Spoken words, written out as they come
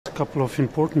couple of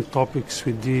important topics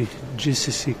with the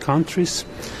GCC countries,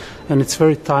 and it's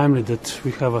very timely that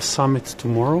we have a summit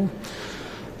tomorrow.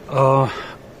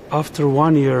 After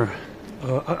 1 year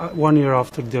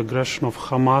after the aggression of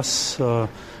Hamas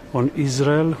on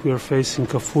Israel, we are facing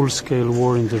a full-scale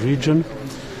war in the region,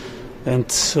 and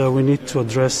we need to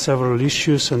address several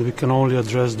issues, and we can only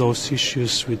address those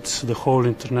issues with the whole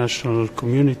international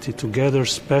community together,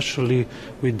 especially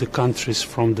with the countries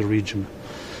from the region.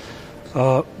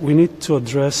 We need to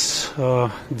address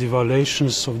the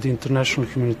violations of the international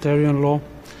humanitarian law.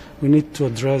 We need to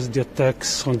address the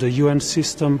attacks on the UN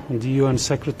system, on the UN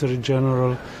Secretary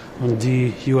General, on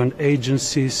the UN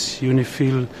agencies,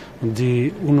 UNIFIL, on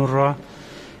the UNRWA,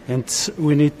 and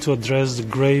we need to address the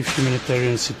grave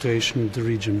humanitarian situation in the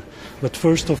region. But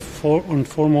first and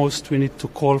foremost, we need to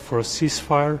call for a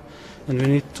ceasefire, and we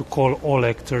need to call all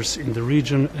actors in the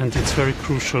region, and it's very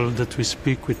crucial that we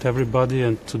speak with everybody,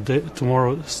 and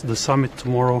the summit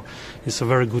tomorrow is a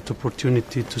very good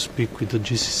opportunity to speak with the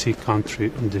GCC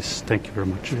country on this. Thank you very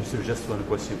much. Minister, just one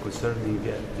question concerning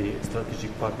the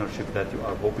strategic partnership that you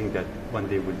are hoping that one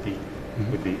day will be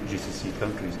with the GCC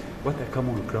countries. What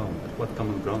common ground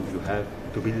do you have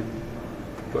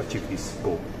to achieve this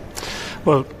goal?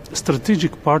 Well,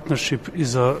 strategic partnership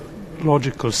is a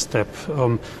logical step.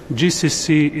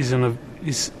 GCC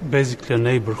is basically a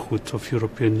neighborhood of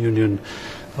European Union,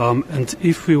 and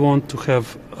if we want to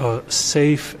have a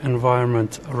safe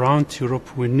environment around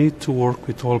Europe, we need to work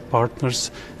with all partners,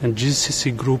 and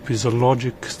GCC Group is a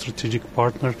logic strategic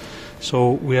partner,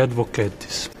 so we advocate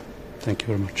this. Thank you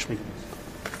very much. Thank you.